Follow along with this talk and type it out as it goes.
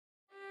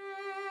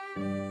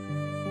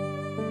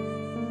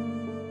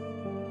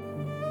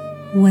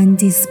When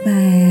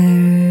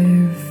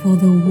despair for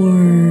the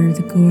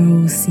world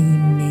grows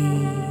in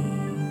me,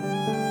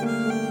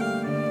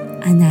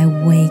 and I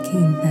wake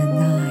in the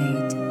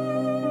night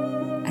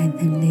at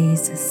the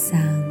least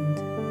sound,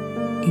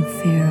 in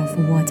fear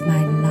of what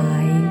my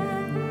life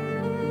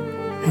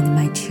and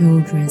my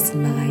children's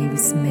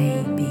lives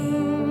may be,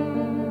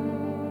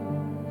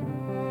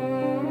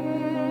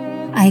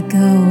 I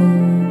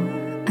go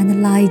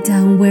and lie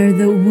down where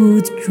the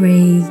wood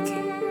drake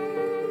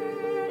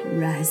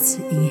rests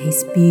in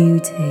his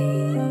beauty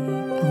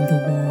on the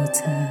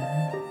water,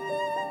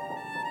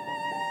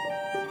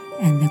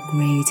 and the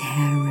great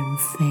heron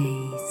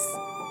fades.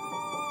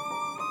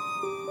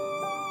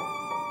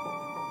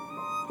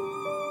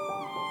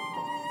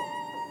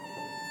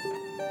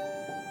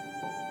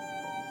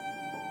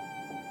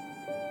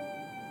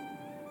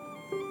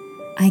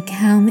 I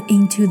come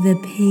into the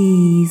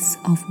peace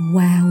of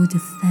wild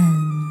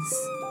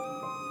things,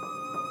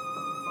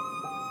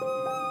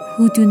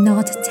 who do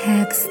not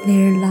tax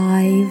their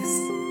lives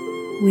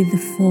with the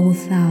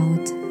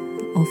forethought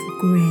of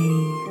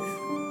grave.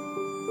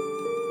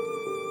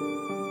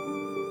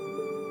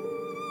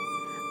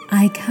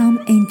 I come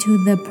into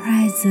the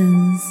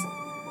presence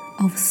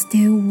of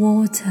still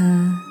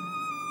water,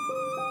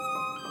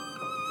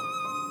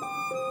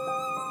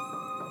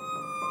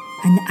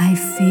 and I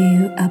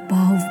feel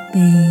above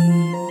me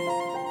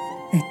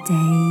the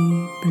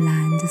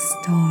day-blind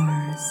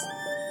stars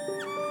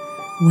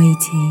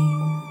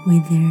waiting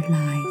with their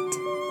light.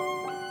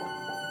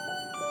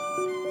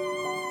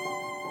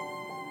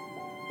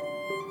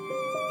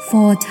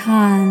 For a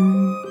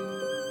time,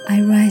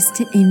 I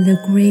rest in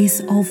the grace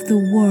of the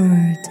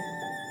Word,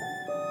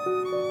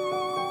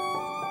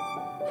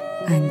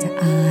 and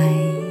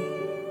I